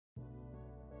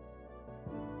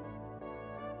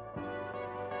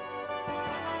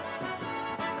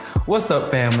What's up,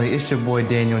 family? It's your boy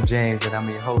Daniel James, and I'm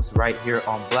your host right here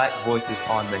on Black Voices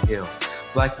on the Hill.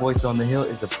 Black Voice on the Hill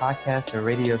is a podcast and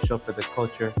radio show for the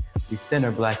culture. We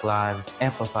center Black lives,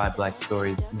 amplify Black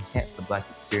stories, and enhance the Black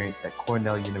experience at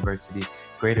Cornell University,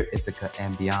 Greater Ithaca,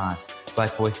 and beyond. Black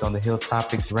Voice on the Hill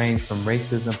topics range from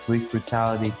racism, police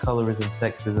brutality, colorism,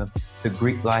 sexism, to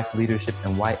Greek life leadership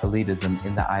and white elitism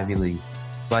in the Ivy League.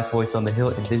 Black Voice on the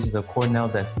Hill envisions a Cornell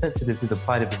that's sensitive to the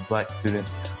plight of its Black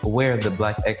students, aware of the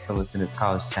Black excellence in its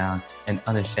college town, and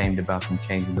unashamed about them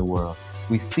changing the world.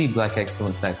 We see Black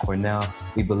excellence at Cornell.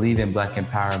 We believe in Black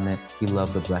empowerment. We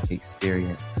love the Black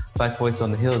experience. Black Voice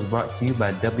on the Hill is brought to you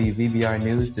by WVBR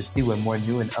News. To see when more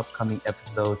new and upcoming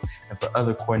episodes and for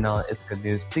other Cornell and Ithaca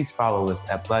news, please follow us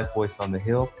at Black Voice on the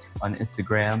Hill on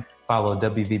Instagram. Follow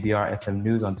WVBR FM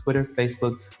News on Twitter,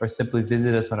 Facebook, or simply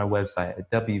visit us on our website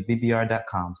at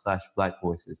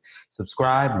wvbr.com/blackvoices.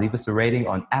 Subscribe, leave us a rating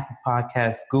on Apple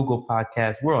Podcasts, Google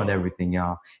Podcasts. We're on everything,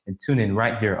 y'all. And tune in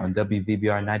right here on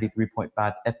WVBR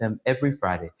 93.5 FM every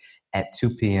Friday at 2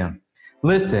 p.m.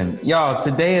 Listen, y'all,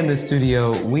 today in the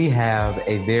studio, we have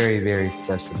a very, very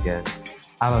special guest.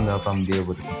 I don't know if I'm going to be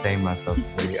able to contain myself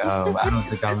today. I don't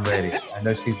think I'm ready. I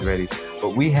know she's ready.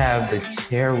 But we have the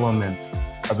chairwoman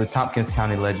of the Tompkins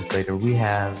County Legislature. We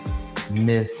have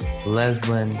Miss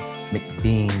Leslyn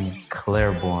McBean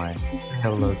Claiborne. Say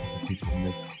hello to the people,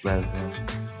 Miss Leslyn.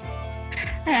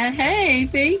 Hey,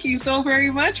 thank you so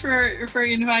very much for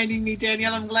inviting me,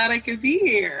 Danielle. I'm glad I could be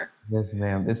here. Yes,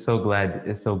 ma'am. It's so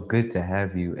good to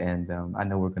have you. And I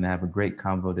know we're going to have a great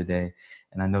convo today.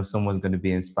 And I know someone's going to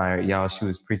be inspired. Y'all, she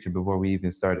was preaching before we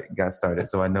even got started.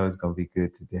 So I know it's going to be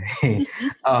good today.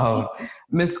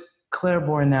 Miss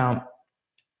Claiborne, now,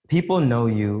 people know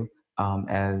you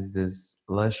as this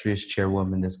illustrious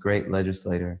chairwoman, this great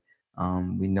legislator.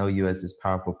 We know you as this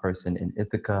powerful person in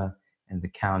Ithaca and the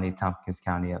county, Tompkins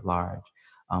County at large.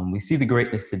 We see the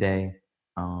greatness today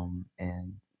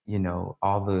and, you know,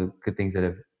 all the good things that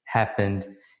have happened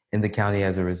in the county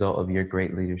as a result of your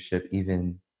great leadership,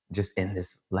 even just in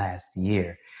this last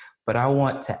year. But I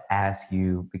want to ask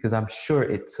you, because I'm sure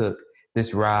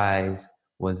this rise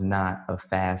was not a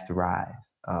fast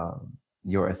rise.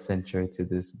 Your ascension to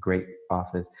this great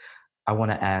office. I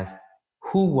want to ask,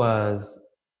 who was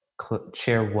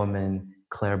Chairwoman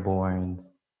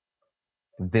Claiborne's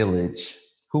village?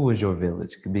 Who was your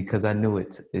village? Because I knew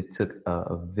it took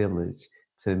a village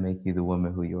to make you the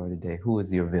woman who you are today. Who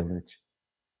is your village?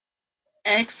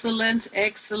 Excellent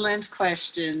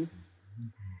question.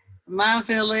 My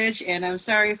village, and I'm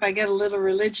sorry if I get a little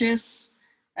religious,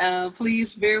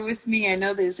 please bear with me. I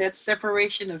know there's that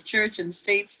separation of church and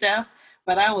state stuff.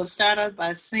 But I will start out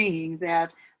by saying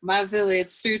that my village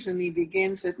certainly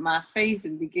begins with my faith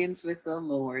and begins with the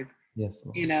Lord. Yes,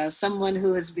 Lord. You know, someone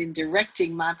who has been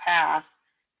directing my path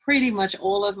pretty much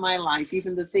all of my life,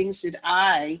 even the things that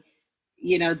I,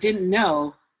 didn't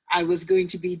know I was going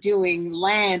to be doing,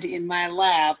 land in my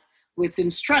lap with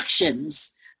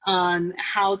instructions on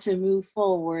how to move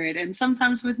forward. And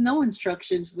sometimes with no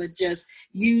instructions, but just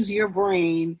use your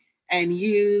brain and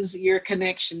use your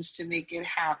connections to make it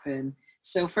happen.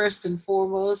 So first and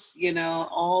foremost,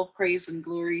 all praise and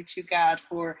glory to God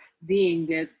for being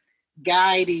the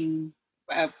guiding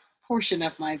portion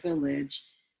of my village.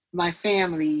 My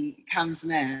family comes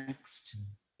next.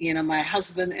 My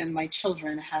husband and my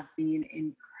children have been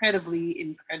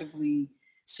incredibly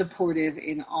supportive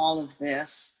in all of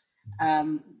this.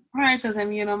 Prior to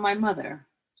them, my mother.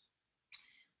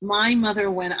 My mother,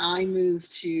 when I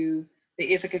moved to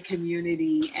the Ithaca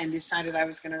community and decided I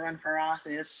was going to run for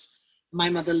office, my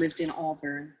mother lived in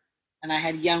Auburn, and I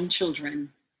had young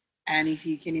children. And if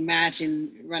you can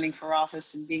imagine running for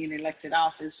office and being in elected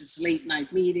office, it's late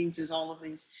night meetings, it's all of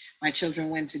these. My children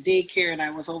went to daycare, and I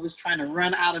was always trying to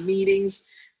run out of meetings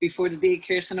before the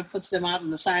daycare center puts them out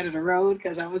on the side of the road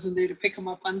because I wasn't there to pick them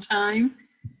up on time.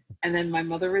 And then my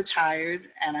mother retired,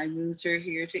 and I moved her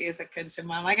here to Ithaca and said,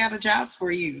 Mom, I got a job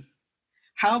for you.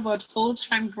 How about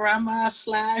full-time grandma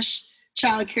 /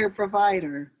 childcare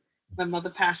provider? My mother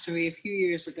passed away a few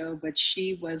years ago, but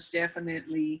she was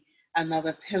definitely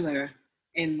another pillar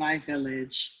in my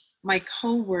village. My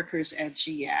co-workers at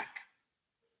GIAC,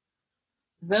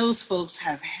 those folks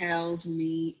have held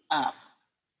me up.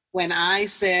 When I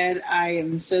said, I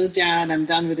am so done, I'm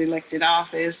done with elected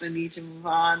office, I need to move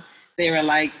on, they were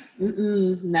like,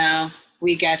 no,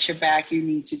 we got your back, you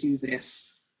need to do this.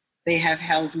 They have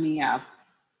held me up.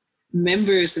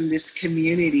 Members in this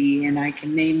community, and I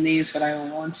can name names, but I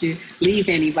don't want to leave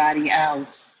anybody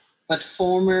out, but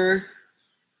former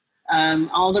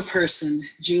alderperson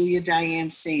Julia Diane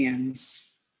Sands,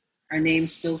 her name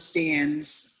still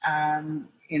stands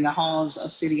in the halls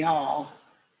of City Hall.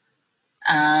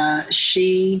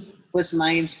 She was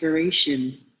my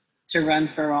inspiration to run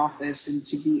for office and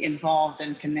to be involved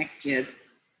and connected.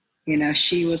 You know,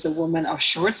 she was a woman of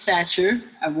short stature,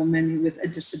 a woman with a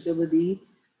disability,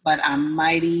 but a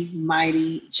mighty,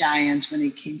 mighty giant when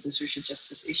it came to social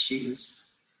justice issues.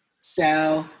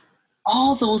 So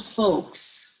all those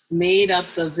folks made up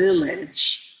the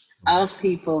village of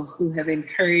people who have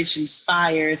encouraged,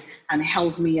 inspired, and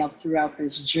held me up throughout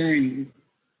this journey.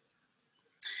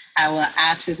 I will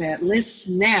add to that list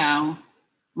now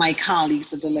my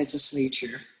colleagues at the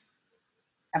legislature.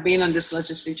 I've been on this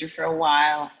legislature for a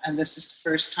while, and this is the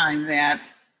first time that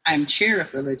I'm chair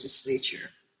of the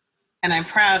legislature. And I'm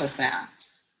proud of that.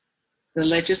 The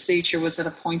legislature was at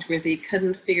a point where they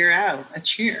couldn't figure out a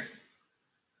chair.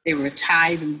 They were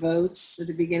tied in votes at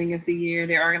the beginning of the year,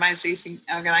 their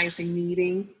organizing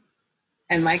meeting.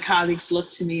 And my colleagues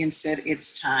looked to me and said,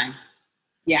 it's time.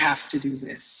 You have to do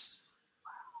this.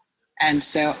 And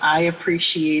so I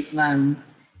appreciate them,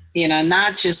 you know,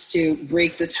 not just to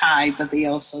break the tie, but they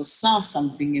also saw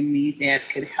something in me that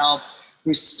could help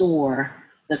restore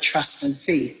the trust and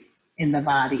faith in the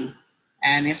body.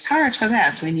 And it's hard for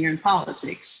that when you're in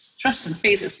politics. Trust and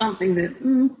faith is something that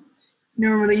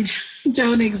normally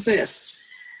don't exist.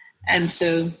 And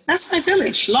so that's my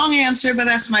village. Long answer, but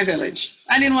that's my village.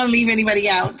 I didn't want to leave anybody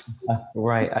out.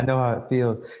 Right. I know how it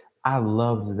feels. I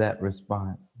loved that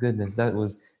response. Goodness, that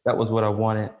was what I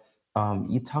wanted.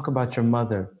 You talk about your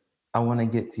mother. I want to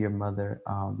get to your mother.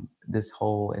 This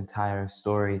whole entire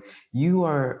story. You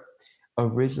were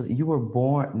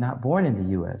not born in the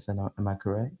U.S. Am I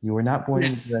correct? You were not born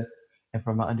in the U.S. And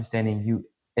from my understanding, you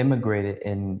immigrated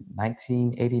in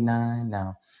 1989.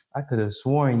 Now, I could have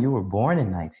sworn you were born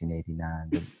in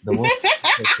 1989.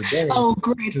 Today, oh,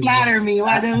 great. Flatter me.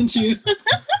 Why don't you?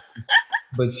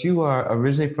 But you are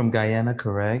originally from Guyana,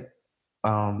 correct?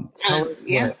 Tell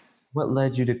us what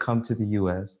led you to come to the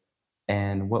U.S.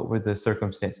 and what were the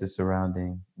circumstances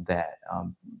surrounding that?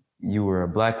 You were a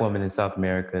Black woman in South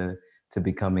America to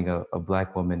becoming a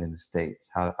Black woman in the States.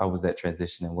 How was that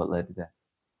transition and what led to that?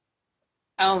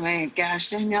 Oh my gosh,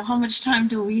 Daniel, how much time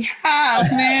do we have,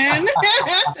 man?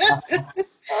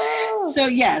 So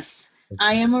yes,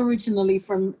 I am originally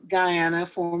from Guyana,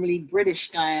 formerly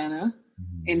British Guyana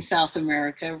in South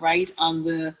America, right on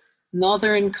the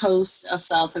northern coast of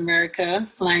South America,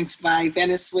 flanked by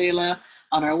Venezuela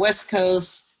on our west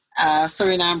coast,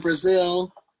 Suriname,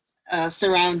 Brazil,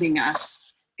 surrounding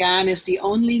us. Guyana is the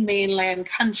only mainland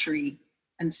country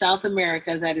in South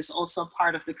America that is also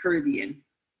part of the Caribbean.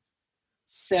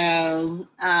 So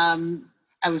I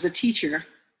was a teacher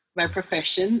by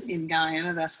profession in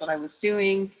Guyana. That's what I was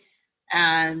doing.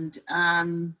 And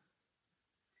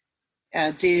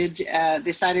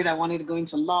decided I wanted to go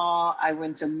into law. I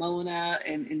went to Mona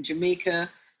in Jamaica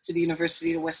to the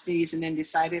University of West Indies and then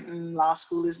decided law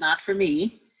school is not for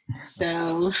me.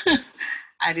 So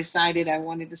I decided I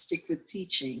wanted to stick with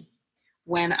teaching.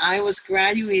 When I was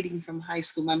graduating from high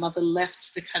school, my mother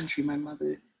left the country. My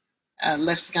mother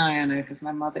left Guyana because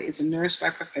my mother is a nurse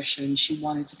by profession. She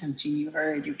wanted to continue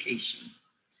her education.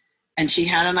 And she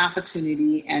had an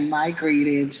opportunity and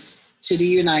migrated to the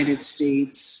United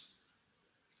States,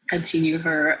 continue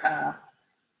her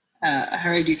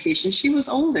education. She was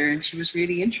older and she was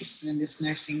really interested in this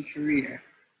nursing career.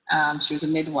 She was a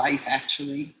midwife,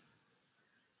 actually.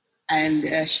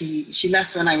 And she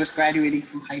left when I was graduating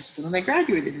from high school. And I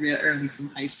graduated real early from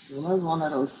high school. I was one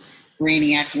of those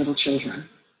brainiac little children.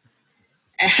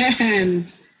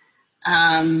 And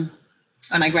when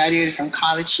I graduated from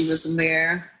college, she wasn't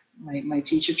there. My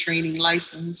teacher training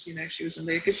license, she wasn't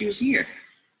there because she was here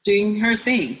doing her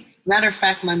thing. Matter of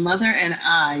fact, my mother and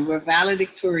I were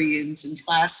valedictorians and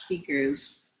class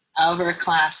speakers of our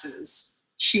classes.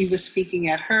 She was speaking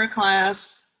at her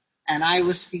class, and I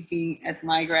was speaking at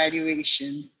my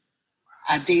graduation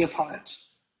a day apart.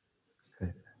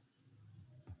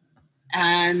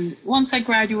 And once I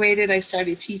graduated, I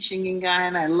started teaching in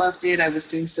Guyana. I loved it. I was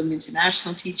doing some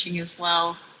international teaching as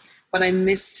well. But I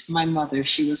missed my mother.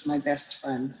 She was my best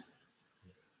friend.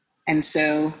 And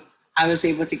so I was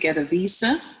able to get a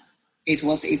visa. It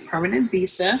was a permanent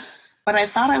visa, but I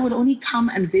thought I would only come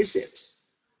and visit.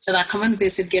 So I'd come and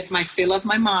visit, get my fill of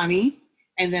my mommy,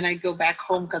 and then I'd go back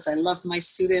home because I loved my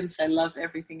students. I loved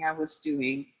everything I was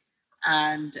doing,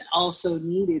 and also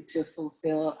needed to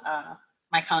fulfill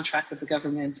my contract with the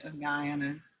government of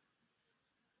Guyana.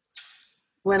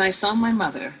 When I saw my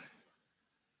mother,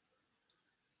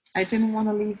 I didn't want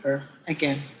to leave her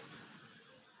again.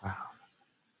 Wow.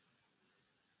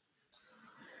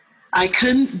 I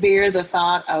couldn't bear the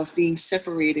thought of being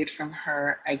separated from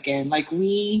her again. Like,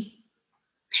 we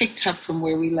picked up from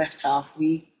where we left off.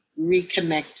 We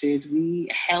reconnected. We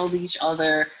held each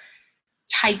other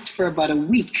tight for about a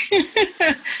week,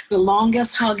 the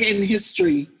longest hug in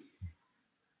history.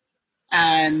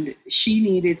 And she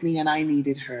needed me and I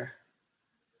needed her.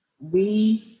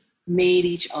 We made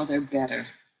each other better.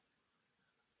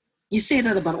 You say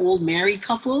that about old married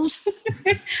couples,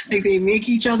 like they make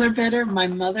each other better. My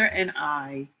mother and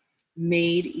I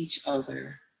made each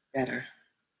other better.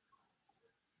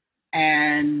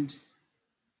 And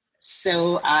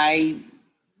so I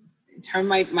turned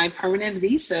my permanent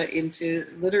visa into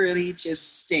literally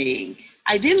just staying.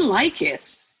 I didn't like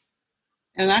it.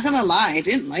 I'm not gonna lie, I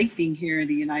didn't like being here in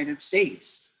the United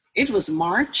States. It was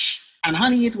March, and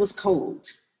honey, it was cold.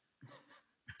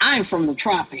 I'm from the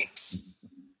tropics.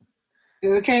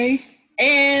 Okay?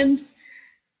 And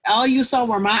all you saw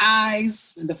were my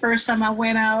eyes. And the first time I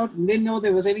went out and didn't know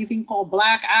there was anything called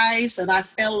black ice, and I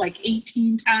fell like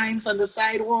 18 times on the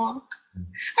sidewalk.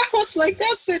 I was like,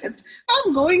 that's it.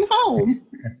 I'm going home.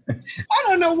 I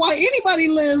don't know why anybody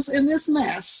lives in this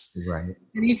mess. Right.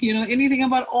 And if you know anything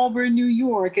about Auburn, New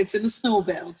York, it's in the snow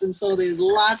belt. And so there's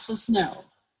lots of snow.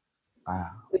 Wow.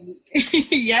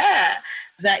 Yeah.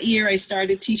 That year I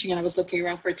started teaching, and I was looking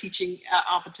around for a teaching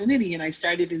opportunity, and I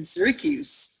started in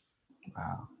Syracuse.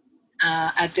 Wow.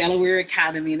 At Delaware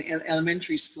Academy in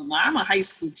elementary school. Now, I'm a high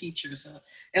school teacher, so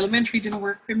elementary didn't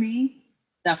work for me.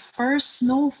 The first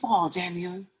snowfall,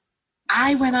 Daniel,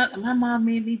 I went out, and my mom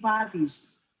made me buy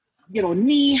these,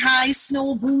 knee-high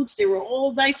snow boots. They were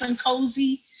all nice and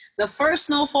cozy. The first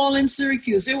snowfall in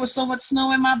Syracuse, there was so much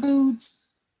snow in my boots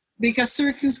because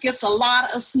Syracuse gets a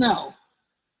lot of snow.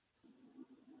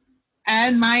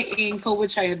 And my ankle,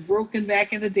 which I had broken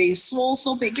back in the day, swelled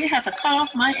so big they had to cut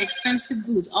off my expensive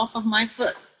boots off of my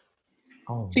foot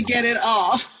to get it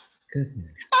off. Goodness.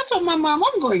 I told my mom,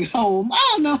 I'm going home. I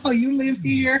don't know how you live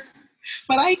here,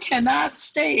 but I cannot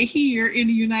stay here in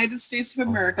the United States of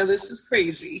America. This is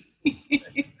crazy.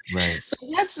 Right. So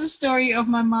that's the story of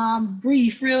my mom.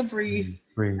 Real brief.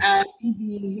 Me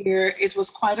being here. It was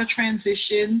quite a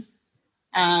transition.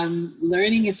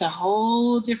 Learning is a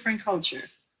whole different culture.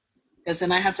 Because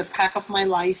then I had to pack up my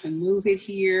life and move it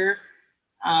here.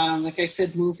 Like I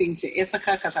said, moving to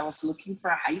Ithaca because I was looking for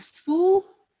a high school.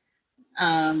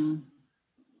 And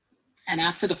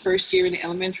after the first year in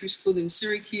elementary school in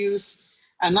Syracuse,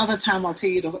 another time I'll tell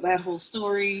you that whole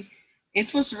story,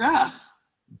 it was rough.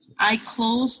 I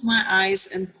closed my eyes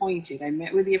and pointed. I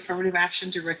met with the affirmative action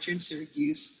director in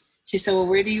Syracuse. She said, well,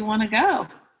 where do you want to go?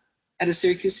 At the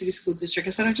Syracuse City School District.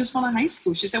 I said, I just want a high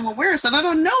school. She said, well, where? I said, I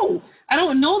don't know. I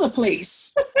don't know the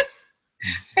place.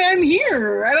 I'm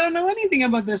here. I don't know anything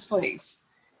about this place.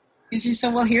 And she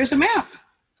said, well, here's a map.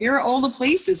 Here are all the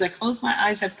places. I closed my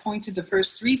eyes. I pointed the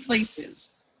first 3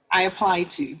 places I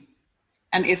applied to.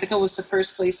 And Ithaca was the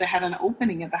first place that had an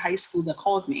opening at the high school that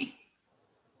called me.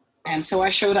 And so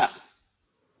I showed up.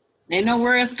 They didn't know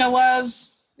where Ithaca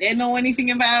was. They didn't know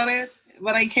anything about it,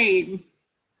 but I came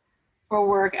for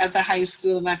work at the high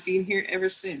school, and I've been here ever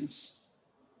since.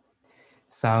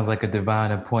 Sounds like a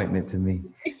divine appointment to me.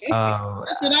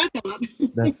 That's what I thought.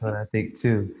 That's what I think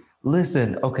too.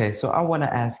 Listen, okay, so I want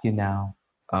to ask you now,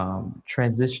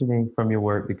 transitioning from your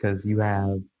work, because you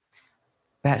have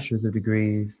Bachelor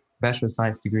of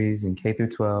Science degrees in K through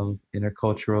 12,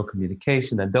 intercultural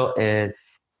communication, adult ed.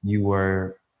 You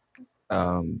were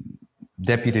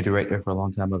deputy director for a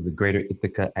long time of the Greater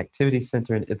Ithaca Activity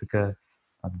Center in Ithaca,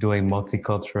 doing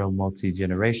multicultural,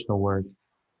 multi-generational work.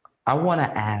 I want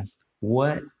to ask,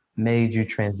 what made you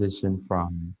transition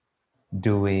from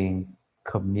doing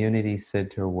community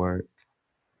center work?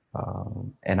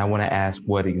 And I want to ask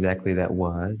what exactly that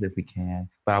was, if we can.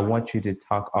 But I want you to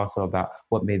talk also about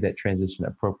what made that transition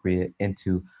appropriate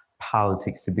into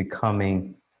politics, to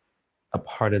becoming a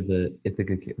part of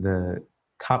the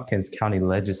Tompkins County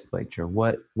Legislature.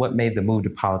 What made the move to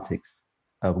politics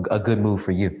a good move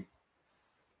for you?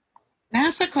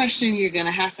 That's a question you're going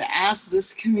to have to ask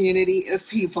this community of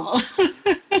people.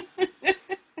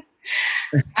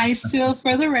 I still,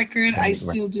 for the record, I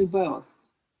still do both.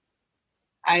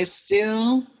 You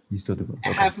still do both.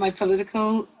 Okay. Have my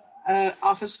political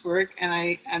office work, and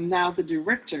I am now the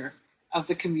director of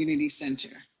the community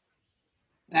center.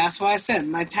 That's why I said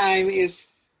my time is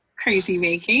crazy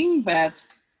making, but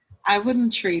I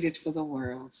wouldn't trade it for the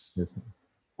world. Yes, ma'am.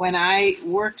 When I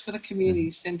worked for the community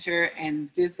center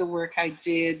and did the work I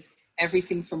did,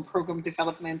 everything from program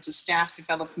development to staff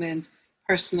development,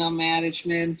 personnel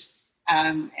management,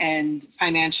 and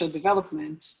financial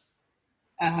development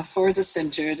for the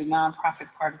center, the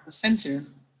nonprofit part of the center,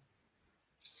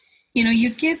 you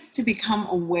get to become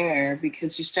aware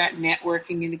because you start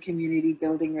networking in the community,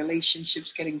 building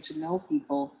relationships, getting to know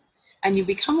people. and you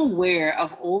become aware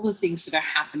of all the things that are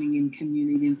happening in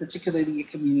community, and particularly a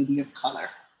community of color.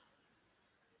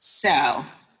 So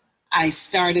I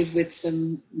started with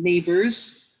some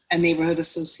neighbors, a neighborhood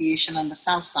association on the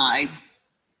South Side,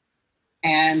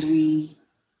 and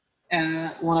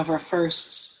one of our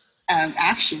first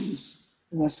actions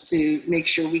was to make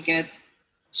sure we get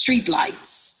street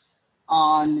lights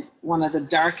on one of the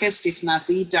darkest, if not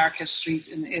the darkest street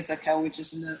in Ithaca, which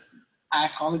is I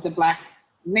call it the Black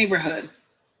neighborhood,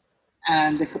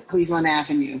 and the Cleveland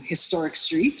Avenue, historic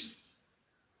street.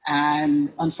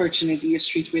 And unfortunately, a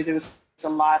street where there was a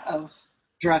lot of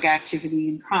drug activity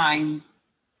and crime.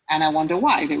 And I wonder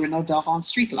why there were no doggone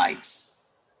street lights,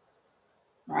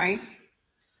 right?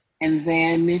 And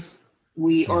then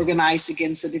we organized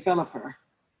against a developer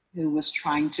who was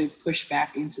trying to push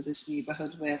back into this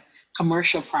neighborhood with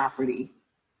commercial property.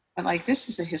 And like, this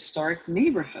is a historic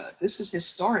neighborhood. This is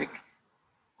historic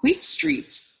Wheat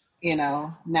Street,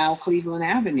 now Cleveland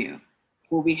Avenue,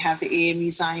 where we have the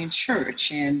AME Zion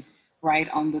Church, and right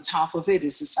on the top of it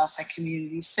is the Southside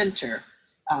Community Center,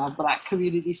 Black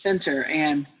Community Center,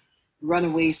 and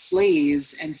runaway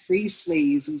slaves and free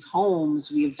slaves whose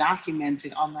homes we have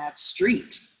documented on that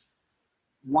street.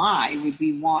 Why would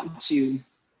we want to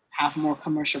have more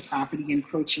commercial property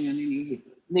encroaching on any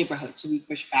neighborhood? So we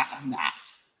pushed back on that.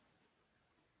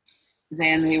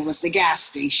 Then there was the gas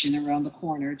station around the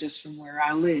corner just from where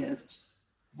I lived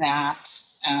that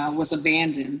was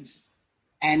abandoned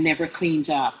and never cleaned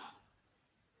up.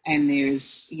 And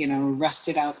there's,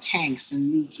 rusted out tanks and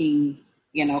leaking,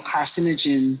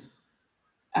 carcinogen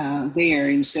there.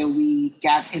 And so we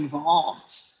got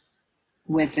involved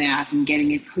with that and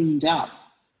getting it cleaned up,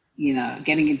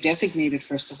 getting it designated,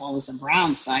 first of all, as a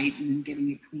brown site, and then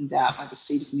getting it cleaned up by the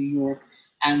state of New York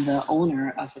and the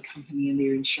owner of the company and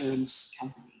their insurance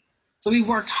company. So we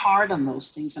worked hard on those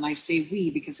things. And I say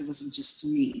we because it wasn't just to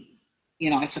me.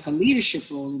 I took a leadership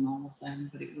role in all of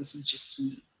them, but it wasn't just to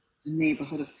me. It's a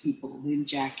neighborhood of people: Lynn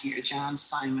Jackier, John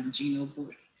Simon, Gino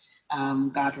Burke,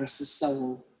 God rest his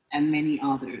soul, and many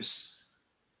others.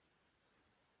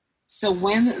 So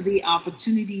when the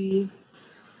opportunity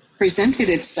presented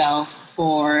itself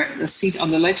for the seat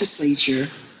on the legislature,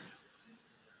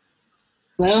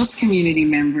 those community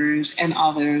members and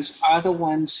others are the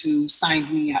ones who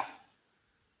signed me up.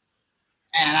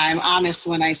 And I'm honest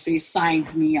when I say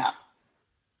signed me up.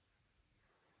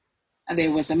 And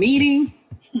there was a meeting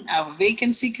of a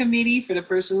vacancy committee for the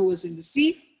person who was in the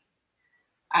seat.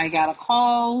 I got a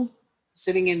call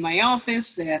sitting in my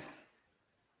office that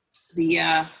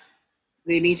they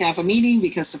need to have a meeting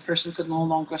because the person could no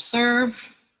longer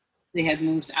serve. They had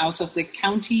moved out of the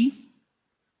county.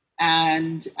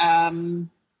 And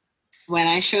when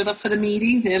I showed up for the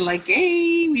meeting, they're like,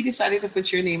 hey, we decided to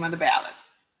put your name on the ballot.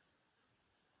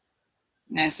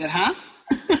 And I said, huh?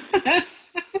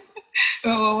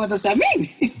 Well, what does that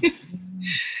mean?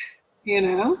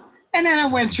 And then I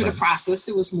went through the process.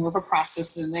 It was more of a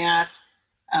process than that.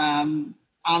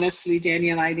 Honestly,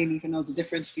 Daniel, I didn't even know the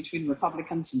difference between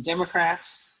Republicans and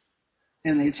Democrats.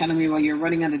 And they're telling me, well, you're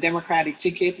running on a Democratic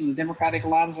ticket and the Democratic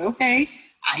law. I said, okay,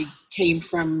 I came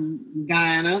from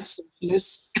Guyana,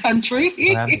 socialist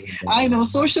country. I know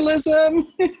socialism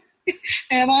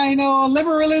and I know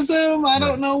liberalism. I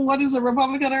don't know what is a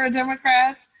Republican or a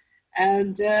Democrat.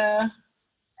 And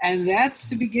that's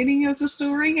the beginning of the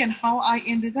story and how I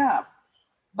ended up.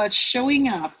 But showing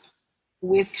up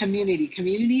with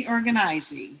community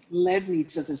organizing led me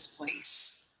to this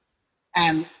place.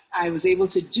 And I was able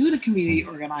to do the community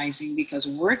organizing because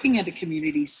working at a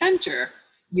community center,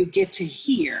 you get to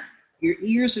hear. Your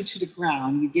ears are to the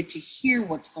ground. You get to hear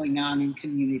what's going on in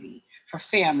community for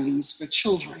families, for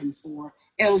children, for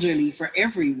elderly, for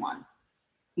everyone,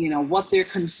 what their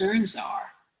concerns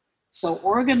are. So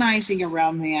organizing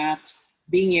around that,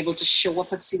 being able to show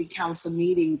up at city council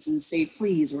meetings and say,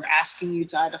 please, we're asking you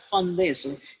to either fund this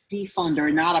or defund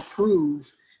or not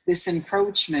approve this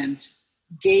encroachment,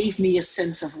 gave me a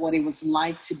sense of what it was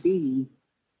like to be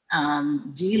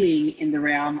dealing in the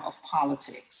realm of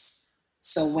politics.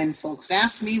 So when folks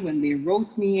asked me, when they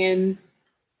wrote me in,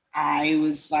 I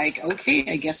was like, okay,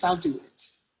 I guess I'll do it.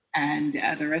 And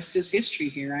the rest is history.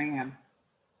 Here I am.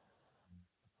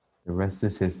 The rest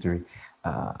is history.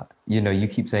 You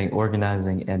keep saying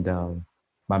organizing, and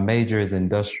my major is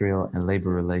industrial and labor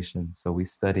relations. So we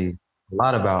study a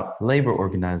lot about labor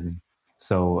organizing.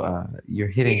 So you're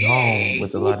hitting home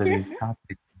with a lot of these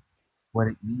topics, what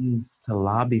it means to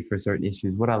lobby for certain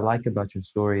issues. What I like about your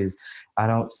story is I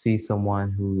don't see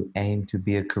someone who aimed to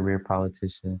be a career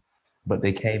politician, but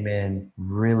they came in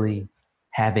really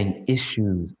having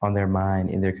issues on their mind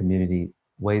in their community,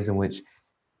 ways in which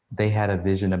they had a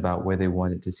vision about where they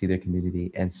wanted to see their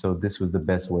community. And so this was the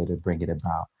best way to bring it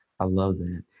about. I love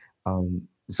that.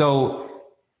 So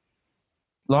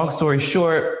long story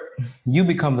short, you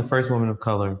become the first woman of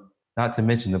color, not to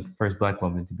mention the first Black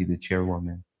woman to be the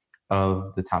chairwoman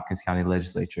of the Tompkins County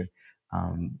Legislature.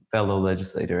 Fellow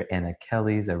legislator Anna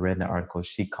Kelly's, I read an article,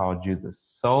 she called you the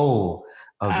soul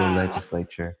of the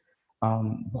legislature.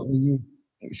 But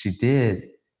she did.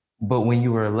 But when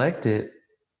you were elected,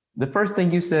 the first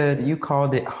thing you said, you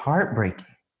called it heartbreaking,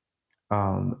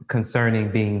 concerning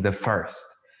being the first.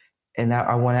 And now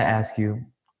I want to ask you,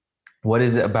 what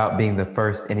is it about being the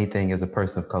first anything as a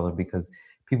person of color? Because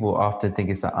people often think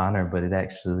it's an honor, but it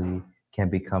actually can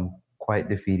become quite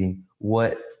defeating.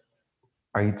 What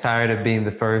are you tired of being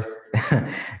the first?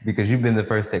 Because you've been the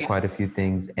first at quite a few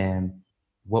things. And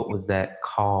what was that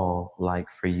call like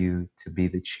for you to be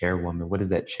the chairwoman? What does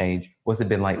that change? What's it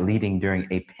been like leading during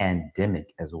a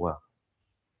pandemic as well?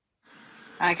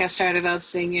 Like I started out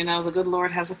saying, the good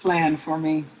Lord has a plan for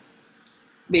me.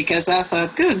 Because I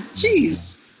thought,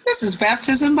 geez, this is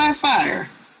baptism by fire.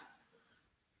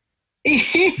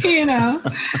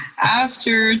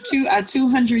 After a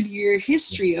 200-year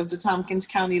history of the Tompkins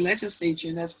County Legislature,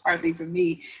 and that's partly for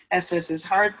me, that says it's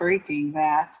heartbreaking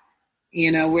that,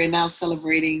 we're now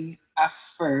celebrating a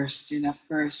first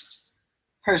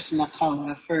person of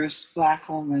color, a first Black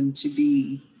woman to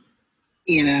be,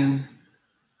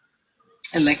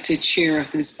 elected chair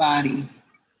of this body.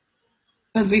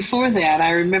 But before that,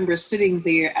 I remember sitting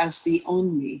there as the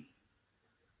only,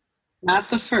 not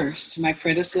the first. My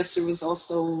predecessor was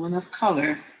also a woman of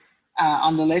color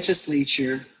on the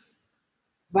legislature.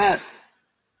 But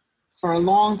for a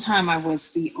long time, I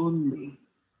was the only.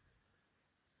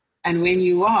 And when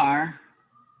you are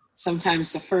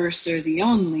sometimes the first or the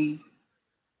only,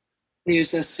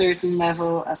 there's a certain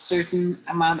level, a certain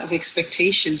amount of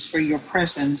expectations for your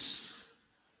presence.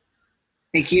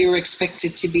 Like you're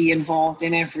expected to be involved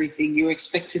in everything. You're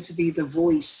expected to be the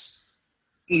voice,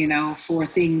 for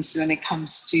things when it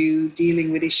comes to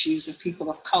dealing with issues of people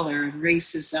of color and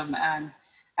racism and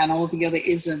all the other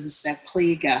isms that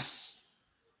plague us.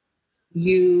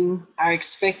 You are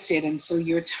expected, and so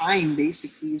your time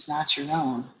basically is not your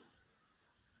own.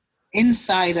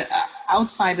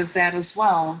 Outside of that as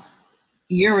well,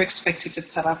 you're expected to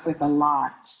put up with a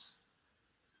lot.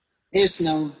 There's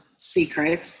no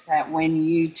secret that when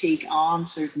you take on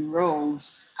certain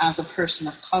roles as a person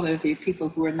of color, there are people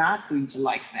who are not going to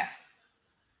like that.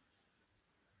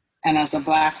 And as a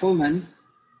Black woman,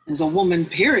 as a woman,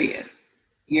 period,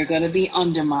 you're going to be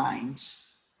undermined.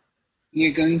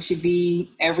 You're going to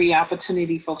be, every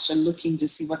opportunity, folks are looking to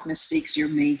see what mistakes you're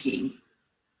making.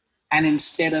 And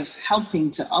instead of helping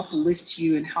to uplift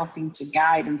you and helping to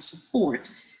guide and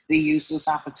support, they use those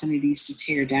opportunities to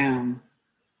tear down.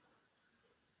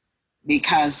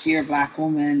 Because you're a Black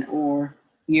woman or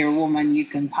you're a woman, you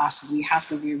can possibly have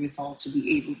the wherewithal to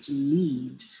be able to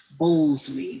lead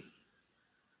boldly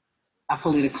a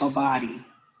political body.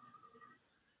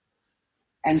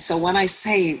 And so when I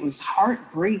say it was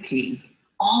heartbreaking,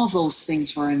 all those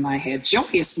things were in my head.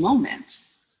 Joyous moment.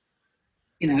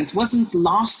 It wasn't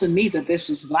lost on me that this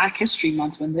was Black History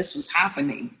Month when this was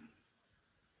happening.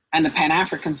 And the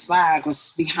Pan-African flag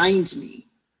was behind me.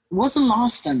 It wasn't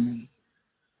lost on me.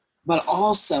 But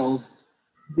also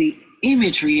the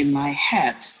imagery in my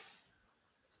head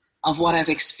of what I've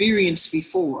experienced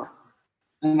before.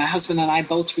 And my husband and I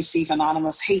both receive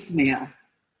anonymous hate mail,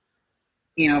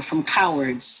 from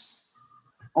cowards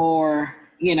or,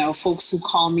 folks who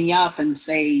call me up and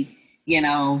say,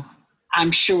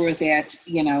 I'm sure that,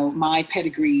 my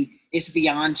pedigree is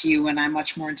beyond you and I'm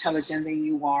much more intelligent than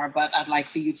you are, but I'd like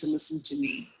for you to listen to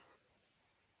me.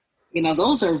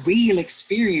 Those are real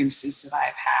experiences that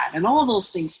I've had. And all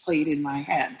those things played in my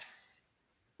head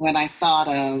when I thought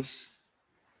of,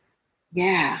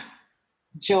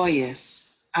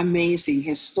 joyous, amazing,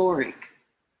 historic,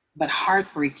 but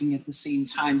heartbreaking at the same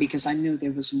time because I knew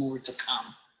there was more to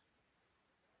come.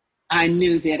 I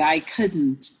knew that I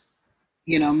couldn't,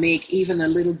 make even a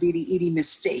little bitty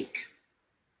mistake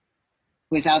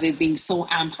without it being so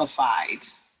amplified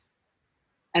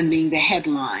and being the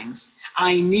headlines.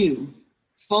 I knew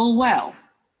full well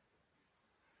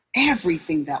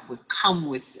everything that would come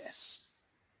with this.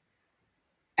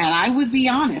 And I would be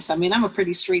honest, I'm a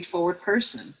pretty straightforward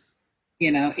person,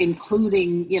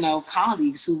 including,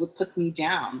 colleagues who would put me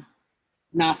down,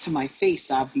 not to my face,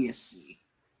 obviously,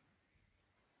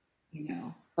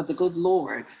 but the good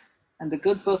Lord and the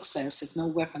good book says, if no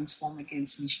weapons form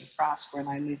against me shall prosper, and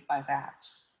I live by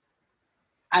that.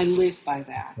 I live by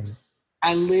that.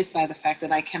 I live by the fact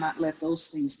that I cannot let those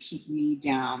things keep me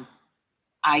down.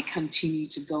 I continue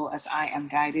to go as I am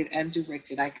guided and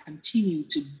directed. I continue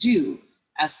to do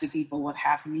as the people would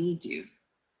have me do.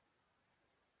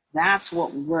 That's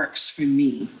what works for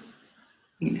me.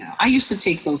 You know, I used to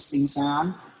take those things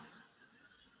on.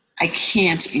 I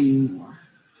can't anymore.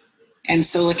 And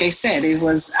so, like I said, it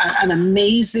was an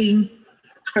amazing,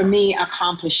 for me,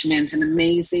 accomplishment, an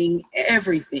amazing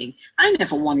everything. I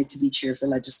never wanted to be chair of the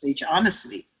legislature,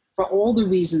 honestly, for all the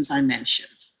reasons I mentioned.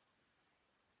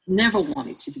 Never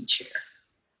wanted to be chair.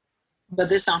 But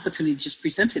this opportunity just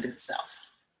presented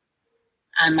itself.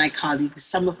 And my colleagues,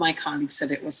 some of my colleagues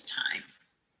said it was time.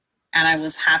 And I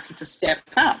was happy to step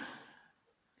up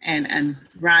and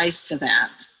rise to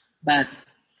that. But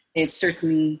it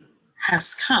certainly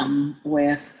has come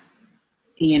with,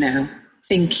 you know,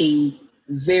 thinking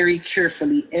very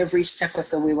carefully every step of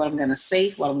the way, what I'm going to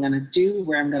say, what I'm going to do,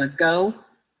 where I'm going to go,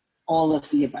 all of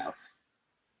the above.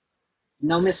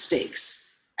 No mistakes.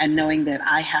 And knowing that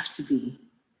I have to be,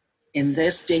 in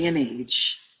this day and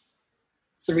age,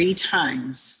 3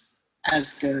 times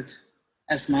as good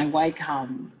as my white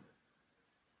colleague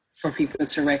for people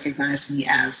to recognize me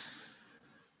as,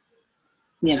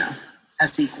 you know,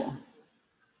 as equal.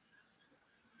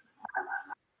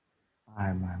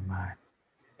 My.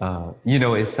 You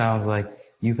know, it sounds like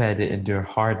you've had to endure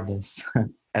hardness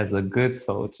as a good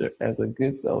soldier,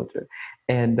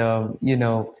 And, you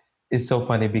know, it's so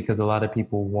funny because a lot of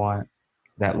people want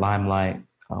that limelight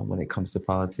when it comes to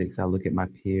politics. I look at my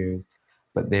peers,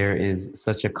 but there is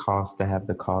such a cost to have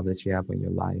the call that you have on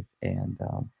your life. And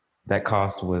that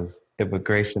cost was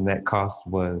immigration. That cost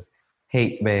was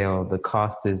hate mail. The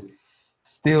cost is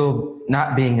still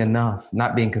not being enough,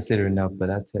 not being considered enough.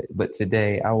 But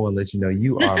today I want to let you know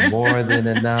you are more than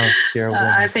enough, Chairwoman.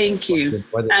 I thank you.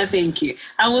 I thank you.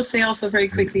 I will say also very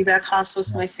quickly that cost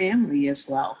was my family as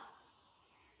well.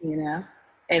 You know,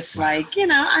 it's like, you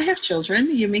know, I have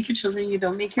children. You make your children, you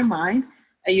don't make your mind.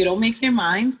 You don't make their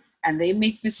mind, and they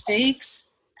make mistakes.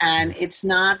 And it's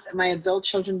not my adult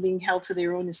children being held to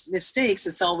their own mistakes.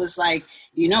 It's always like,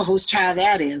 you know, whose child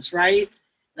that is, right?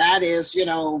 That is, you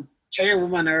know,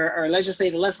 Chairwoman or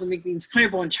Legislator Leslie McBean's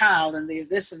Claiborne child, and there's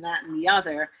this and that and the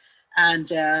other. And,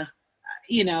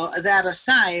 you know, that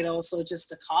aside, also just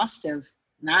the cost of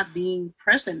not being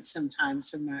present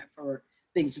sometimes for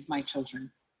things of my children.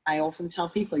 I often tell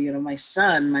people, you know, my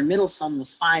middle son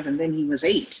was 5 and then he was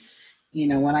 8, you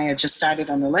know, when I had just started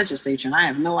on the legislature, and I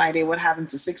have no idea what happened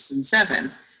to 6 and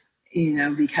 7, you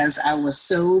know, because I was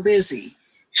so busy,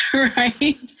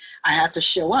 right? I had to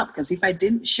show up, because if I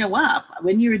didn't show up,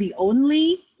 when you're the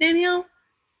only, Danielle,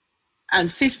 and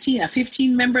a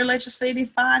 15-member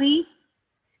legislative body,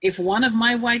 if one of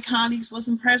my white colleagues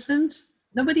wasn't present,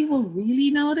 nobody will really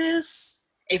notice.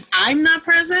 If I'm not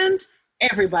present,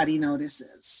 everybody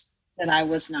notices that I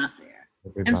was not there.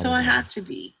 And so I had to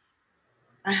be.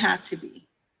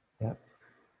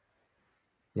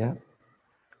 Yep.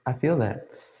 I feel that.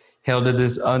 Held to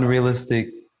this unrealistic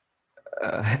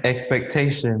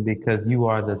expectation because you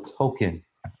are the token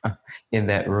in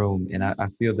that room. And I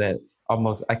feel that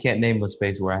almost, I can't name a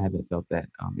space where I haven't felt that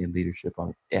in leadership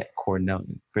at Cornell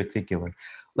in particular.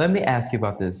 Let me ask you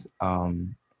about this,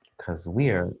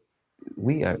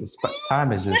 because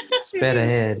time is just sped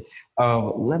ahead.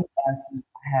 Let me ask you,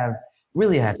 I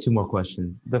have 2 more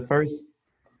questions. The first,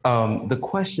 the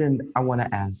question I want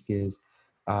to ask is,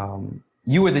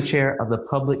 you were the chair of the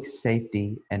Public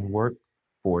Safety and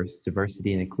Workforce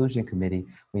Diversity and Inclusion Committee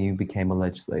when you became a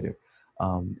legislator.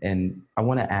 And I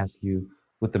want to ask you,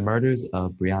 with the murders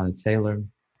of Breonna Taylor,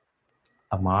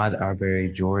 Ahmaud Arbery,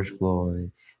 George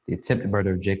Floyd, the attempted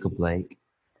murder of Jacob Blake,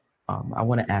 I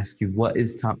want to ask you, what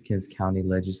is Tompkins County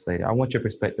legislator? I want your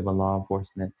perspective on law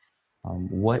enforcement.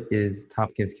 What is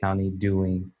Tompkins County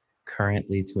doing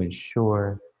currently to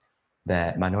ensure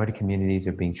that minority communities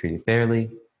are being treated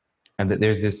fairly, and that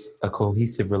there's a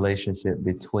cohesive relationship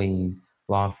between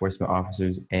law enforcement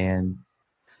officers and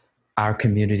our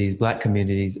communities, Black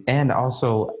communities, and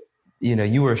also, you know,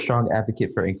 you were a strong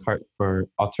advocate for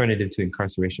alternative to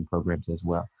incarceration programs as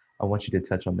well. I want you to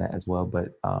touch on that as well, but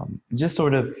just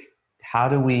sort of, how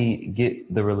do we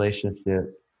get the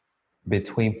relationship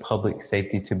between public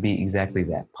safety to be exactly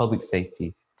that, public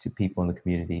safety to people in the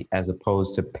community, as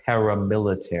opposed to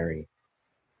paramilitary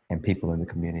and people in the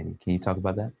community? Can you talk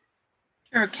about that?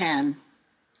 Sure can.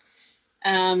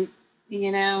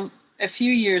 You know, a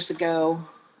few years ago,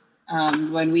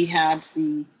 when we had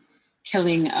the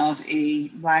killing of a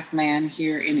Black man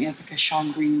here in Ithaca,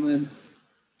 Sean Greenwood,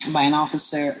 by an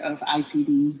officer of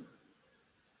IPD,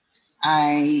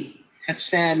 I had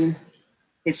said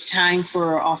it's time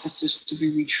for our officers to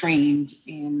be retrained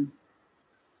in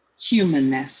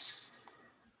humanness,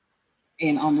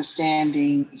 in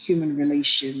understanding human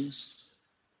relations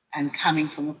and coming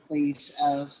from a place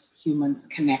of human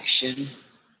connection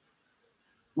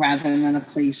rather than a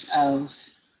place of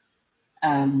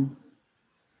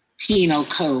penal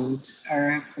code or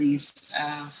a place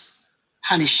of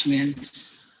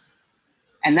punishment.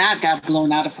 And that got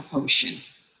blown out of proportion.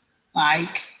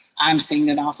 Like, I'm saying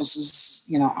that officers,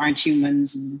 aren't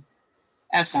humans, and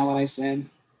that's not what I said.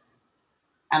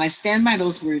 And I stand by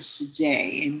those words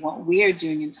today. And what we are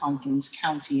doing in Tompkins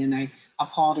County, and I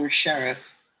applaud our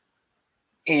sheriff,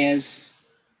 is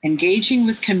engaging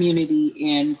with community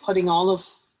in putting all of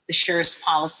the sheriff's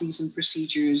policies and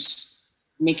procedures,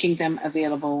 making them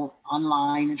available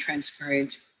online and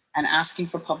transparent, and asking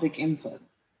for public input.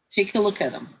 Take a look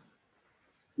at them.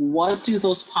 What do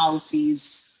those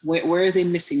policies, where are they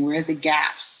missing? Where are the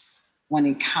gaps when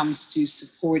it comes to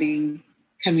supporting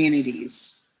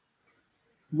communities?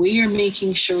 We are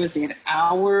making sure that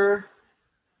our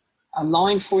law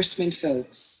enforcement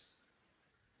folks,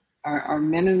 our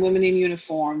men and women in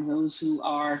uniform, those who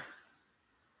are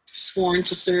sworn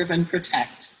to serve and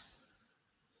protect,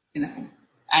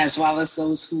 as well as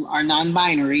those who are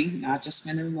non-binary, not just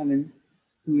men and women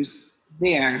who are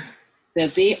there,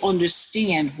 that they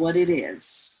understand what it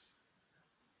is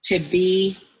to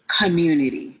be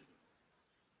community.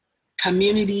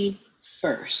 Community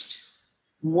first.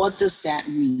 What does that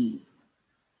mean?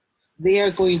 They are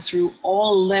going through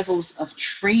all levels of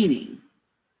training,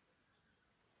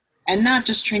 and not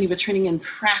just training, but training in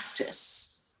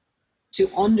practice to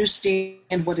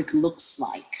understand what it looks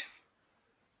like.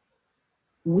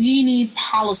 We need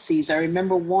policies. I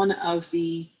remember one of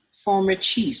the former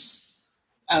chiefs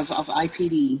of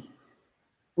IPD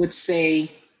would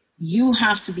say, you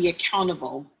have to be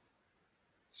accountable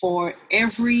for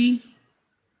every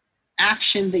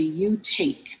action that you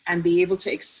take and be able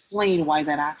to explain why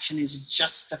that action is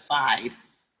justified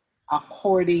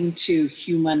according to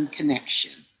human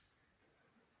connection.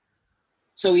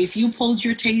 So if you pulled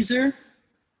your taser,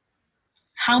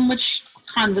 how much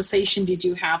conversation did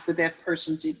you have with that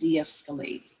person to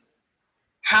de-escalate?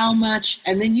 How much,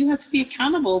 and then you have to be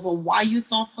accountable for why you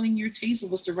thought pulling your taser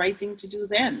was the right thing to do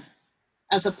then,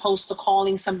 as opposed to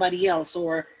calling somebody else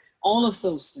or all of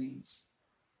those things.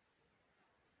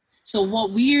 So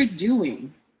what we are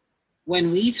doing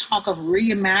when we talk of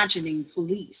reimagining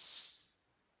police,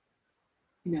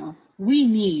 we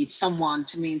need someone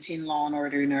to maintain law and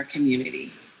order in our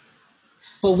community.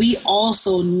 But we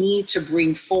also need to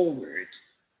bring forward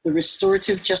the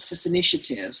restorative justice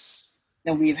initiatives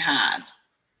that we've had,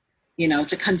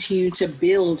 to continue to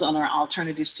build on our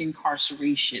alternatives to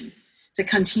incarceration, to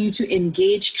continue to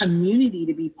engage community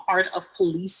to be part of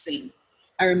policing.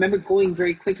 I remember going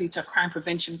very quickly to a crime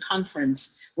prevention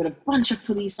conference with a bunch of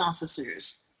police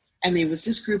officers. And there was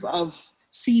this group of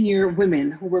senior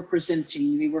women who were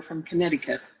presenting. They were from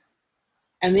Connecticut.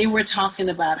 And they were talking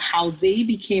about how they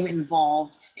became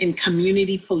involved in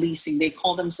community policing. They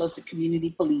call themselves the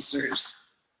community policers.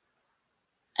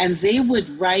 And they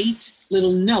would write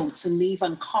little notes and leave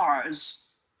on cars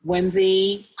when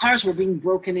cars were being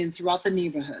broken in throughout the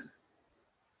neighborhood.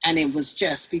 And it was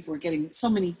just, people were getting so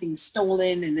many things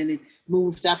stolen, and then it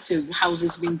moved up to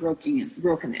houses being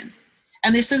broken in.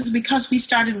 And they says, because we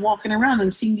started walking around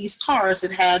and seeing these cars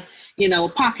that had, a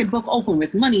pocketbook open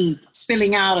with money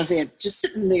spilling out of it, just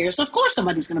sitting there. So of course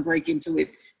somebody's going to break into it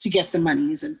to get the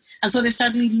monies. And so they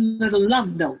started leaving little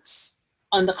love notes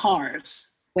on the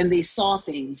cars when they saw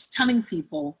things, telling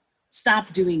people,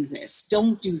 stop doing this,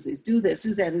 don't do this, do this,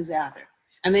 do that, do the other.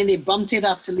 And then they bumped it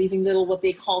up to leaving little what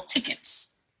they call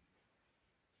tickets.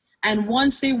 And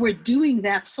once they were doing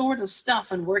that sort of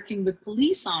stuff and working with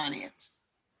police on it,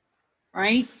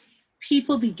 right,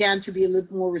 people began to be a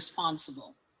little more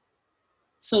responsible.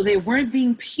 So they weren't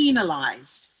being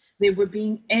penalized, they were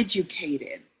being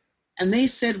educated. And they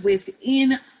said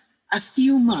within a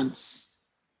few months,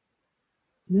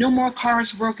 no more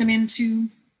cars broken into,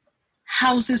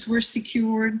 houses were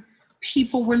secured,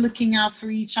 people were looking out for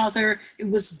each other, it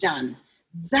was done.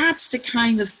 That's the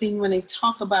kind of thing when they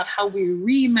talk about how we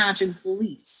reimagine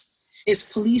police, is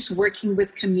police working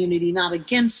with community, not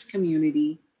against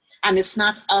community. And it's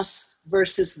not us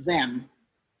versus them.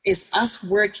 It's us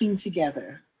working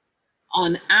together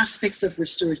on aspects of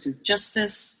restorative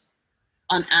justice,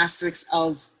 on aspects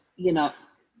of,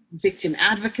 victim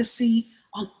advocacy,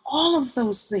 on all of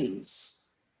those things.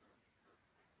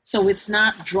 So it's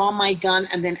not draw my gun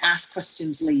and then ask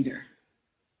questions later.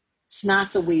 It's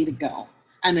not the way to go.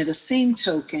 And at the same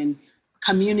token,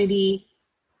 community,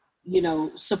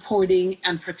 supporting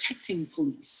and protecting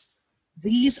police.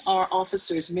 These are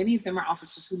officers, many of them are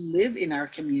officers who live in our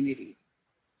community.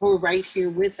 who are right here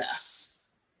with us.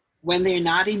 When they're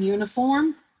not in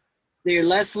uniform, they're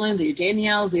Leslyn, they're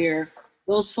Danielle, they're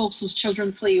those folks whose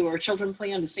children play or children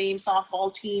play on the same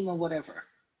softball team or whatever.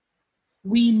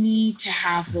 We need to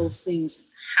have those things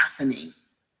happening.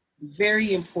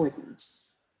 Very important.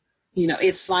 You know,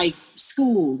 it's like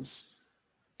schools.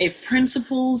 If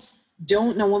principals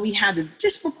don't know, when we had a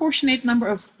disproportionate number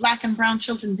of Black and brown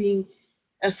children being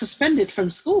suspended from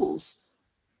schools,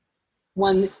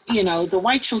 when, you know, the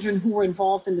white children who were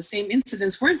involved in the same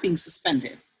incidents weren't being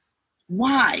suspended.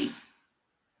 Why?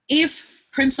 If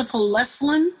Principal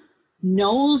Leslin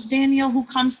knows Danielle who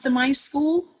comes to my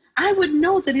school, I would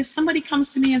know that if somebody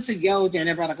comes to me and said, yo,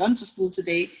 Danielle brought a gun to school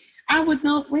today, I would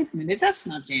know, wait a minute, that's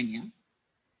not Danielle.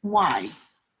 Why?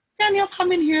 Danielle,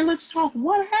 come in here, let's talk.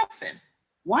 What happened?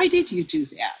 Why did you do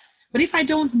that? But if I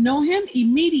don't know him,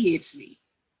 immediately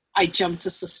I jump to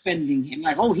suspending him.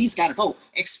 Like, oh, he's got to go.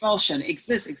 Expulsion,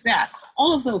 exists, that.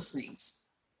 All of those things.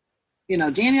 You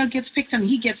know, Danielle gets picked and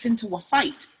he gets into a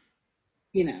fight.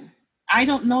 You know, I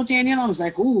don't know Danielle. I was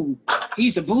like, ooh,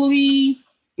 he's a bully.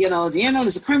 You know, Danielle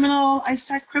is a criminal. I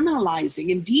start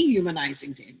criminalizing and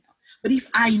dehumanizing Danielle. But if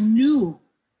I knew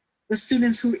the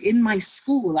students who were in my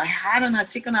school, I had an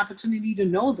opportunity to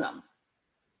know them,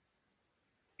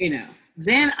 you know,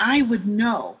 then I would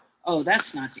know, oh,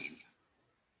 that's not Daniel.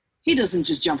 He doesn't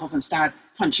just jump up and start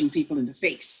punching people in the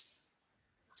face.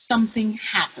 Something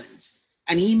happened,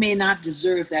 and he may not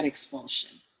deserve that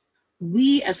expulsion.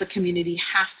 We as a community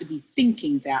have to be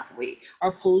thinking that way.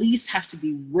 Our police have to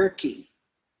be working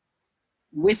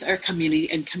with our community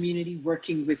and community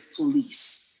working with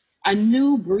police. A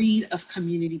new breed of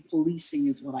community policing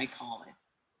is what I call it.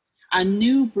 A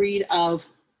new breed of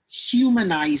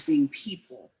humanizing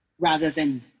people rather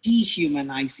than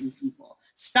dehumanizing people.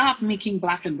 Stop making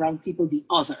Black and brown people the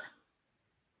other.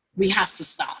 We have to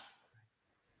stop.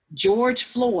 George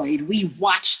Floyd, we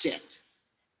watched it.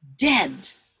 Dead,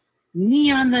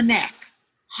 knee on the neck,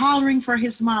 hollering for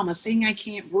his mama, saying, I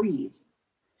can't breathe.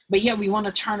 But yet we want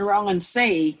to turn around and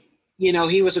say, you know,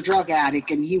 he was a drug addict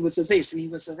and he was a this and he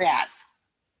was a that.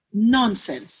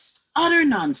 Nonsense, utter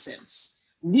nonsense.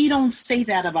 We don't say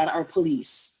that about our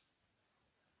police,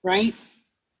 right?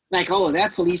 Like, oh,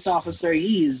 that police officer,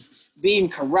 he's being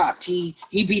corrupt. He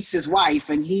beats his wife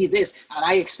and he this, and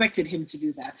I expected him to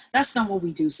do that. That's not what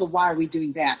we do. So why are we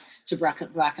doing that to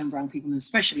Black and brown people, and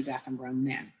especially Black and brown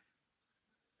men?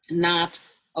 Not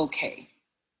okay.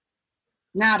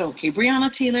 Not okay.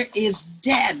 Breonna Taylor is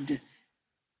dead.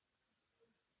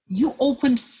 You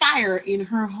opened fire in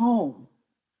her home.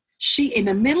 She, in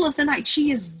the middle of the night,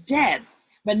 she is dead.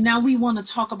 But now we want to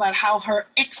talk about how her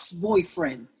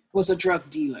ex-boyfriend was a drug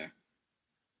dealer.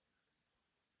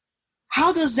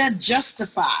 How does that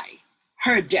justify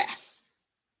her death?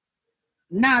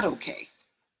 Not okay.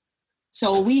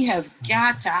 So we have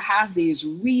got to have these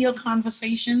real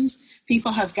conversations.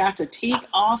 People have got to take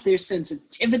off their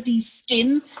sensitivity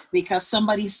skin because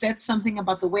somebody said something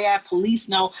about the way I police.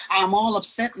 Now I'm all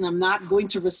upset and I'm not going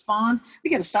to respond. We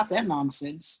got to stop that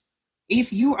nonsense.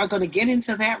 If you are going to get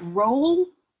into that role,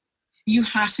 you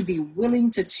have to be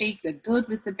willing to take the good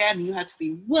with the bad, and you have to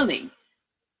be willing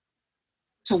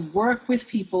to work with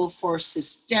people for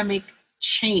systemic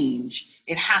change.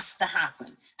 It has to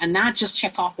happen. And not just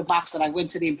check off the box that I went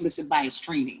to the implicit bias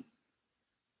training.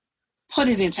 Put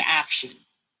it into action.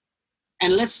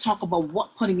 And let's talk about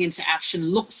what putting into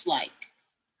action looks like.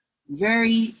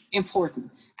 Very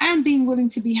important. And being willing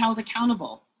to be held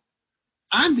accountable.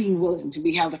 I'm being willing to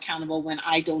be held accountable when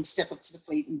I don't step up to the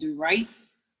plate and do right.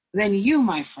 Then you,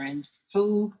 my friend,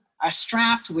 who are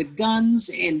strapped with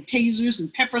guns and tasers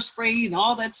and pepper spray and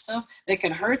all that stuff that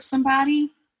can hurt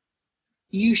somebody,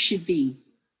 you should be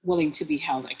willing to be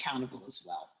held accountable as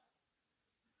well.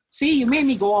 See, you made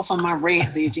me go off on my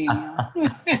rant there, Daniel.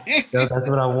 No, that's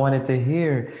what I wanted to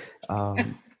hear.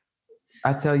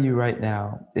 I tell you right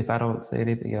now, if I don't say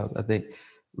anything else, I think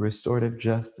restorative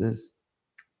justice,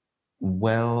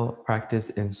 well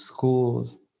practiced in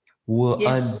schools, will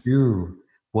undo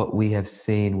what we have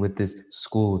seen with this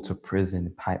school to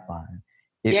prison pipeline.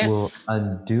 It will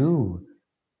undo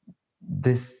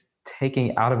this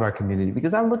taking out of our community.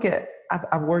 Because I look at,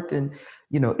 I've worked in,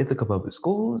 Ithaca Public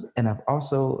Schools, and I've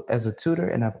also, as a tutor,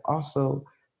 and I've also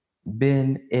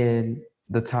been in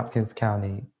the Tompkins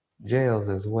County jails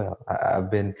as well. I've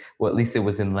been, well, at least it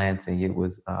was in Lansing. It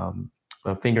was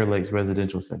Finger Lakes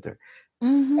Residential Center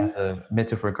as a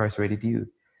mentor for incarcerated youth.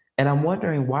 And I'm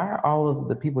wondering, why are all of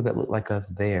the people that look like us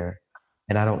there,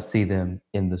 and I don't see them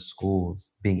in the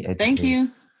schools being educated? Thank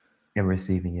you. And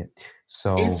receiving it.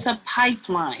 So it's a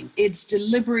pipeline. It's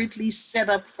deliberately set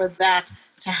up for that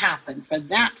to happen, for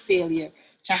that failure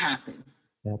to happen.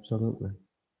 Absolutely.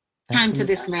 Time to Absolutely.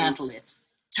 dismantle it.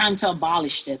 Time to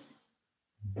abolish it.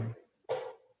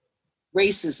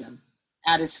 Racism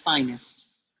at its finest.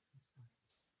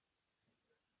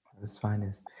 Its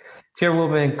finest.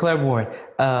 Chairwoman Claiborne,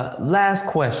 last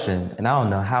question, and I don't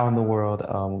know how in the world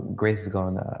Grace is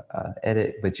going to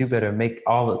edit, but you better make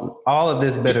all of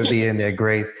this better be in there,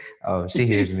 Grace. Oh, she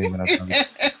hears me when I come.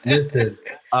 Listen,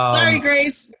 Sorry,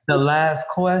 Grace. the last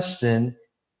question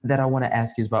that I want to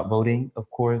ask you is about voting. Of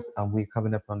course, we're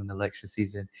coming up on an election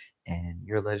season, and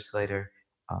you're a legislator.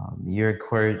 You're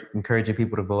encouraging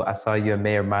people to vote. I saw you and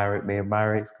Mayor Myrick. Mayor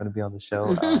Myrick's going to be on the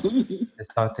show.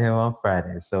 Just talked to him on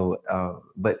Friday. So,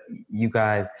 but you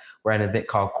guys were at an event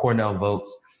called Cornell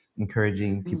Votes,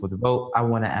 encouraging people to vote. I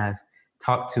want to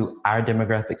talk to our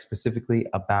demographic specifically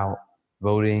about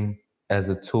voting as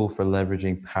a tool for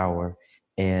leveraging power.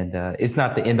 And it's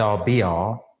not the end all be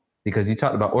all, because you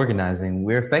talked about organizing.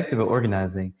 We're effective at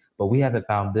organizing, but we haven't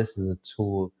found this as a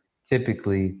tool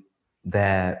typically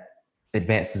that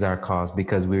advances our cause,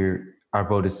 because our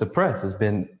vote is suppressed. It's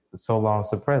been so long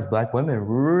suppressed. Black women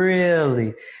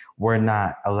really were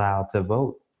not allowed to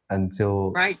vote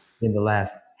until in the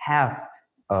last half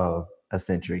of a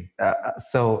century.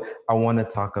 So I want to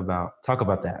talk about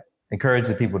that. Encourage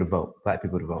the people to vote, Black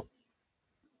people to vote.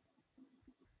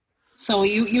 So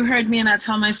you heard me, and I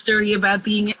tell my story about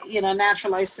being, a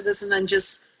naturalized citizen and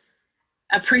just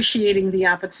appreciating the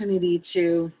opportunity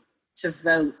to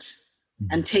vote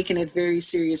and taking it very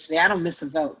seriously. I don't miss a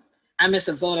vote. I miss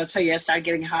a vote. I'll tell you, I started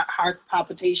getting heart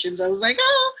palpitations. I was like,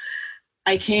 oh,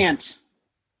 I can't.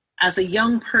 As a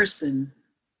young person,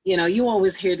 you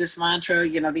always hear this mantra,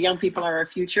 the young people are our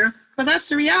future, but that's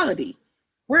the reality.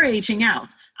 We're aging out.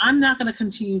 I'm not going to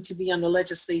continue to be on the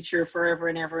legislature forever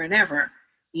and ever and ever.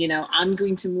 I'm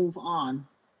going to move on.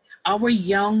 Our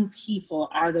young people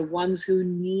are the ones who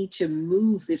need to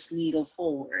move this needle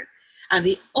forward. And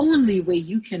the only way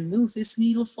you can move this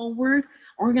needle forward,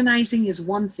 organizing is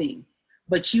one thing,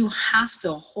 but you have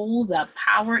to hold that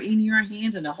power in your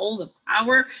hands, and to hold the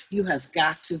power, you have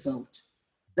got to vote.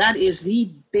 That is the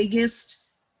biggest,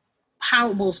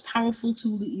 most powerful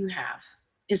tool that you have,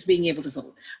 is being able to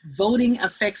vote. Voting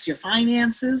affects your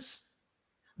finances.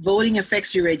 Voting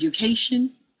affects your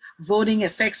education. Voting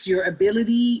affects your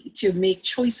ability to make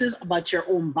choices about your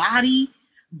own body.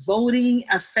 Voting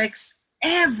affects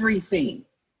everything.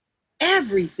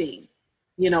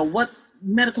 What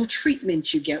medical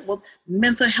treatment you get, what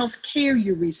mental health care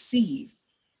you receive.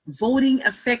 Voting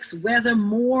affects whether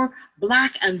more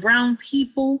Black and brown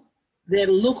people that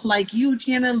look like you,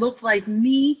 Tiana, look like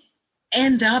me,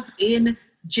 end up in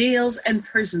jails and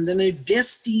prisons, and are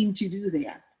destined to do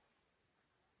that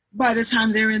by the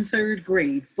time they're in third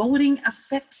grade. Voting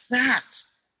affects that.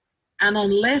 And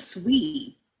unless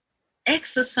we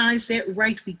exercise that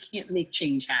right, we can't make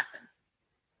change happen.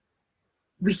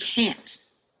 We can't.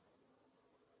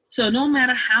 So no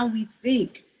matter how we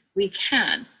think we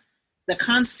can, the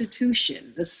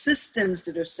Constitution, the systems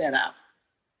that are set up,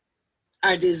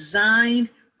 are designed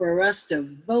for us to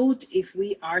vote if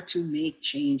we are to make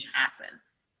change happen.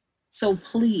 So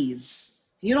please,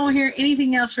 if you don't hear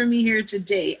anything else from me here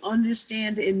today,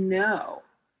 understand and know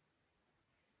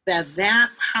that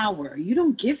power, you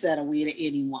don't give that away to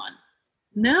anyone.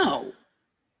 No,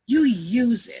 you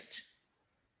use it.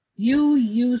 You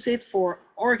use it for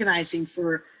organizing,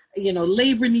 for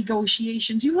labor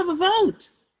negotiations. You have a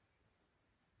vote.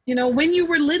 When you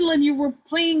were little and you were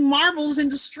playing marbles in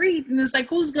the street, and it's like,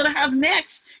 who's gonna have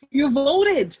next? You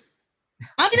voted.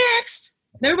 I'm next.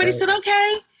 And everybody said,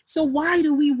 okay. So why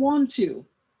do we want to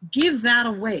give that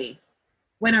away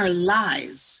when our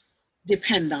lives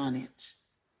depend on it?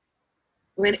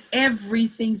 When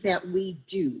everything that we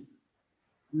do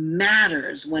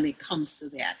matters when it comes to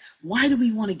that. Why do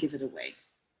we want to give it away?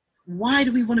 Why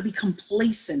do we want to be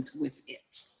complacent with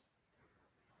it?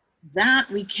 That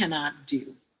we cannot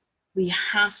do. We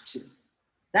have to.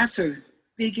 That's our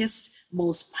biggest,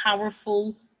 most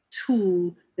powerful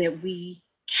tool that we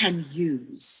can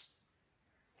use.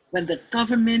 When the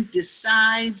government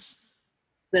decides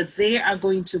that they are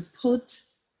going to put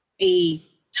a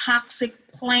toxic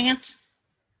plant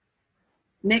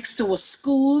next to a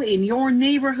school in your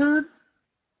neighborhood,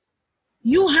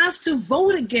 you have to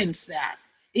vote against that.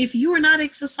 If you are not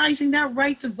exercising that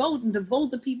right to vote and to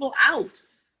vote the people out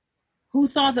who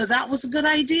thought that was a good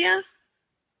idea,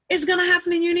 it's going to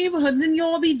happen in your neighborhood, and then you'll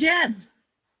all be dead.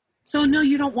 So no,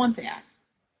 you don't want that.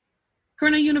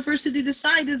 Cornell University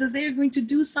decided that they're going to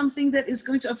do something that is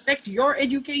going to affect your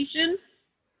education.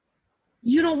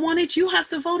 You don't want it, you have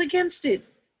to vote against it.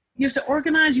 You have to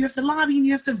organize, you have to lobby, and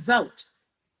you have to vote.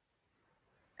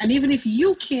 And even if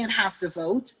you can't have the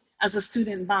vote, as a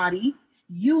student body,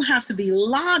 you have to be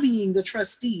lobbying the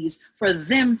trustees for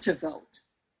them to vote.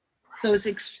 So it's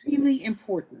extremely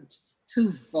important to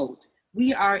vote.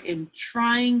 We are in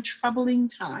trying, troubling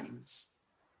times.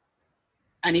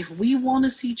 And if we want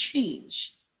to see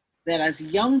change, that as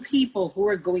young people who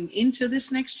are going into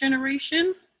this next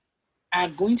generation are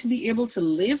going to be able to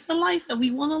live the life that we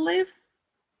want to live,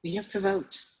 we have to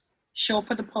vote. Show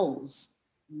up at the polls.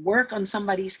 Work on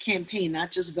somebody's campaign,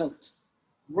 not just vote.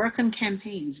 Work on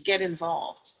campaigns, get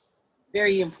involved.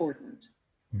 Very important.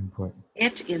 Important.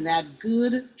 Get in that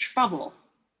good trouble,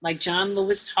 like John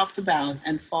Lewis talked about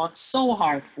and fought so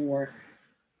hard for,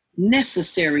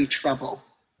 necessary trouble.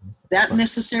 That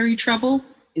necessary trouble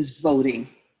is voting.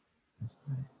 That's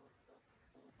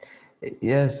right.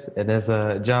 Yes, and as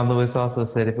John Lewis also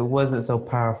said, if it wasn't so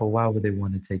powerful, why would they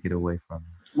want to take it away from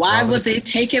you? Why would they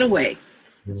take it away?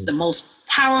 It's the most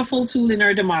powerful tool in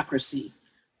our democracy.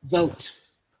 Vote.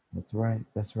 That's right.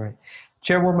 That's right.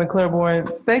 Chairwoman Claiborne,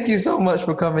 thank you so much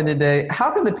for coming today.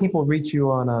 How can the people reach you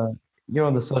on you're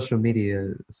on the social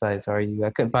media sites, are you?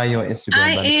 I couldn't find you on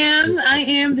Instagram. I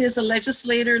am. There's a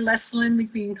legislator, Leslyn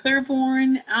McBean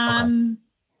Claiborne,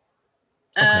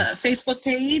 Facebook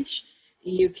page.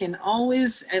 You can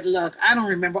always, look, I don't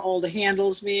remember all the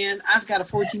handles, man. I've got a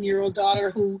 14-year-old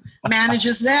daughter who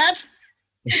manages that.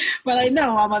 But I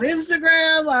know I'm on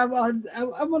Instagram.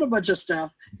 I'm on a bunch of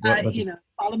stuff.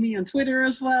 Follow me on Twitter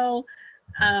as well.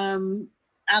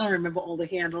 I don't remember all the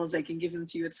handles. I can give them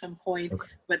to you at some point. Okay.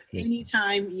 But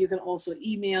anytime, you can also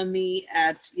email me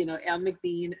at,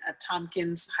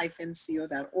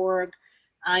 lmcbean@tompkins-co.org.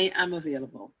 I am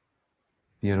available.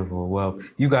 Beautiful. Well,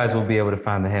 you guys will be able to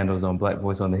find the handles on Black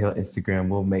Voice on the Hill Instagram.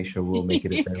 We'll make sure we'll make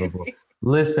it available.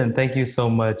 Listen, thank you so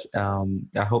much.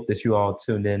 I hope that you all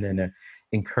tuned in and are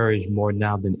encouraged more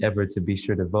now than ever to be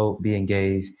sure to vote, be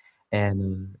engaged,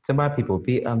 and to my people,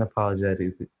 be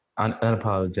unapologetically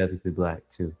Black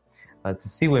too. To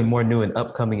see when more new and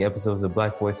upcoming episodes of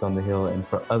Black Voice on the Hill and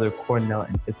for other Cornell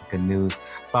and Ithaca news,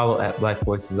 follow at Black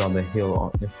Voices on the Hill on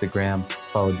Instagram,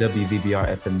 follow WVBR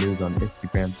FM News on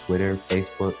Instagram, Twitter,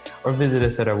 Facebook, or visit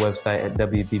us at our website at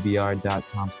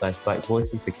wvbr.com/Black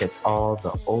Voices to catch all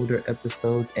the older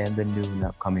episodes and the new and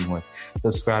upcoming ones.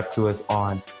 Subscribe to us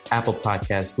on Apple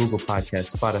Podcasts, Google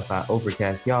Podcasts, Spotify,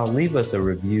 Overcast. Y'all leave us a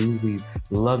review. We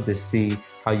love to see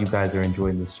how you guys are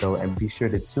enjoying this show, and be sure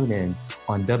to tune in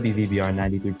on WVBR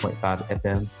 93.5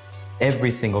 FM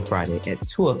every single Friday at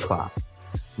 2 o'clock.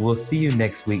 We'll see you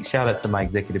next week. Shout out to my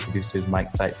executive producers, Mike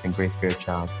Seitz and Grace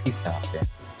Fairchild. Peace out there.